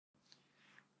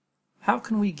How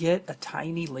can we get a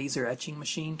tiny laser etching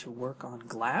machine to work on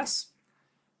glass?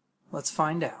 Let's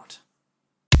find out.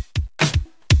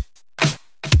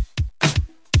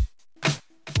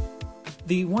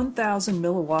 The 1000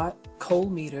 milliwatt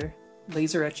Colemeter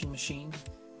laser etching machine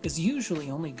is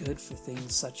usually only good for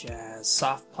things such as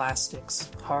soft plastics,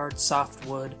 hard soft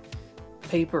wood,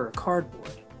 paper, or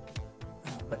cardboard.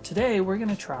 But today we're going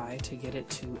to try to get it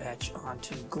to etch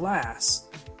onto glass.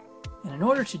 And in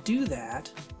order to do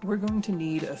that, we're going to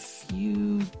need a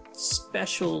few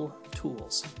special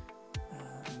tools.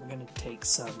 We're going to take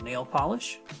some nail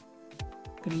polish.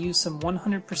 I'm going to use some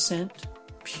 100%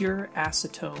 pure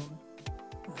acetone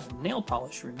nail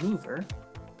polish remover.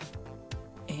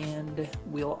 And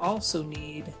we'll also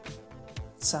need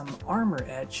some Armor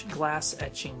Etch glass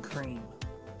etching cream.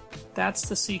 That's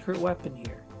the secret weapon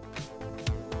here.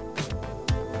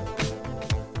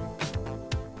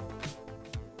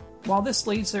 While this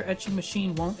laser etching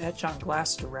machine won't etch on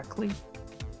glass directly,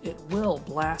 it will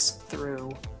blast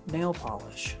through nail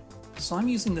polish. So I'm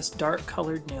using this dark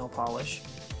colored nail polish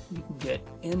you can get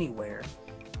anywhere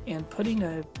and putting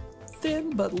a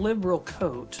thin but liberal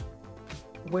coat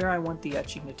where I want the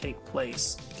etching to take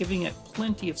place, giving it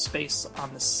plenty of space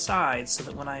on the sides so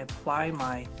that when I apply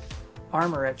my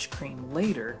Armor Etch cream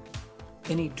later,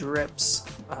 any drips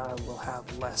will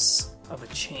have less of a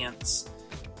chance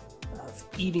of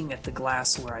eating at the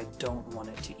glass where I don't want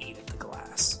it to eat at the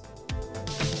glass.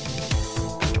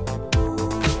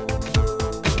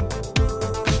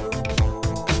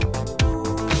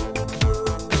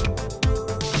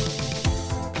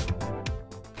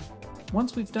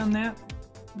 Once we've done that,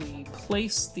 we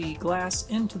place the glass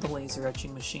into the laser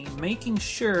etching machine, making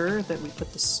sure that we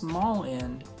put the small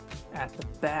end at the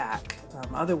back.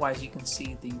 Otherwise you can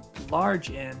see the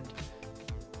large end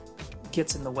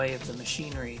gets in the way of the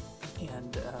machinery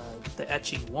and the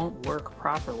etching won't work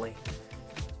properly.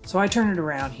 So I turn it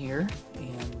around here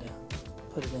and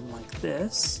put it in like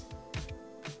this.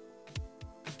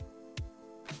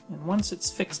 And once it's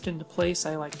fixed into place,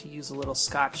 I like to use a little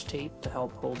Scotch tape to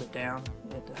help hold it down.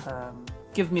 It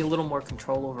gives me a little more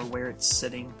control over where it's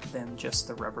sitting than just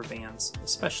the rubber bands,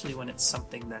 especially when it's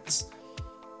something that's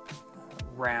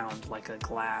round like a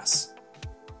glass.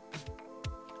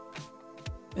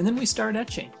 And then we start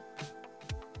etching.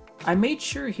 I made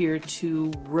sure here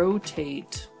to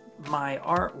rotate my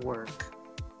artwork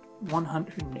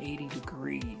 180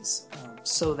 degrees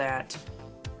so that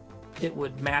it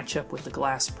would match up with the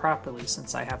glass properly,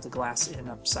 since I have the glass in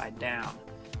upside down.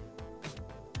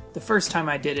 The first time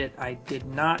I did it, I did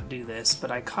not do this,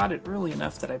 but I caught it early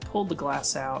enough that I pulled the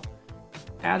glass out,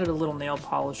 added a little nail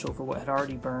polish over what had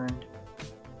already burned,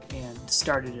 and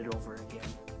started it over again.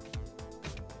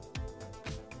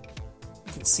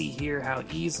 You can see here how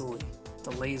easily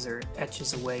the laser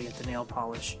etches away at the nail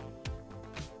polish.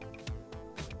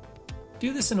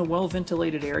 Do this in a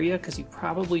well-ventilated area because you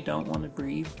probably don't want to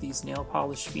breathe these nail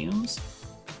polish fumes.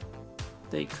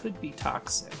 They could be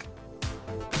toxic.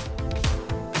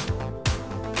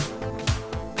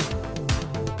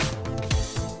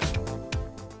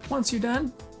 Once you're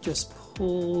done, just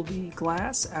pull the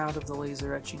glass out of the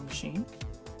laser etching machine.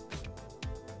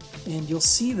 And you'll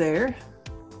see there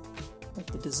that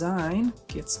the design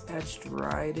gets etched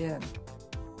right in.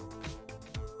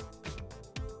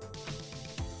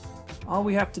 All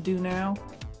we have to do now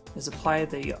is apply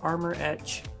the Armor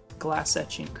Etch glass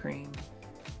etching cream,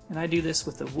 and I do this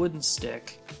with a wooden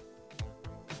stick.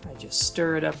 I just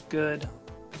stir it up good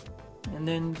and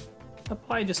then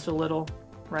apply just a little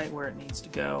right where it needs to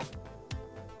go.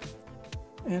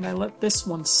 And I let this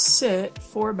one sit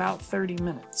for about 30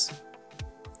 minutes.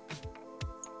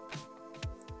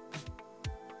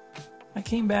 I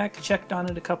came back, checked on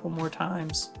it a couple more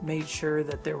times, made sure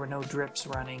that there were no drips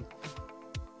running.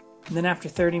 And then after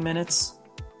 30 minutes,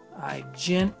 I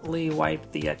gently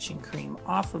wiped the etching cream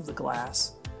off of the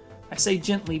glass. I say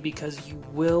gently because you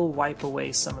will wipe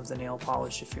away some of the nail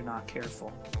polish if you're not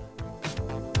careful.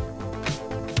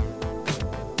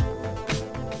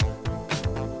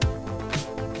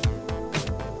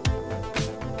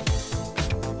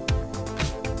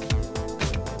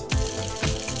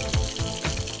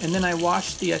 And then I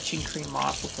washed the etching cream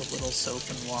off with a little soap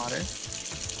and water.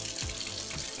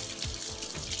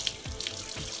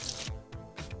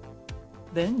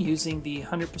 Then, using the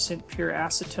 100% pure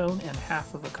acetone and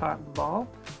half of a cotton ball,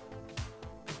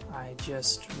 I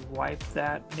just wipe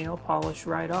that nail polish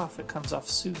right off. It comes off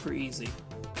super easy.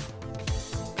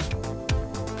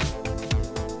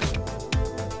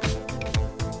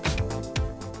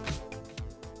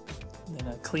 Then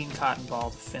a clean cotton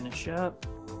ball to finish up.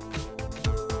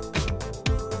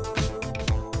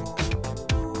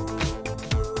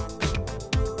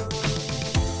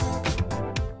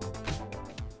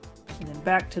 it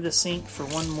back to the sink for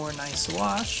one more nice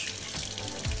wash.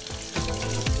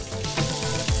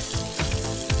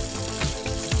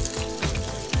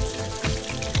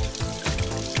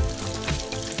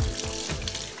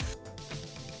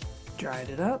 Dried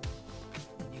it up,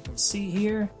 and you can see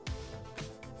here,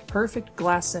 perfect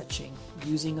glass etching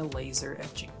using a laser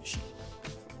etching machine.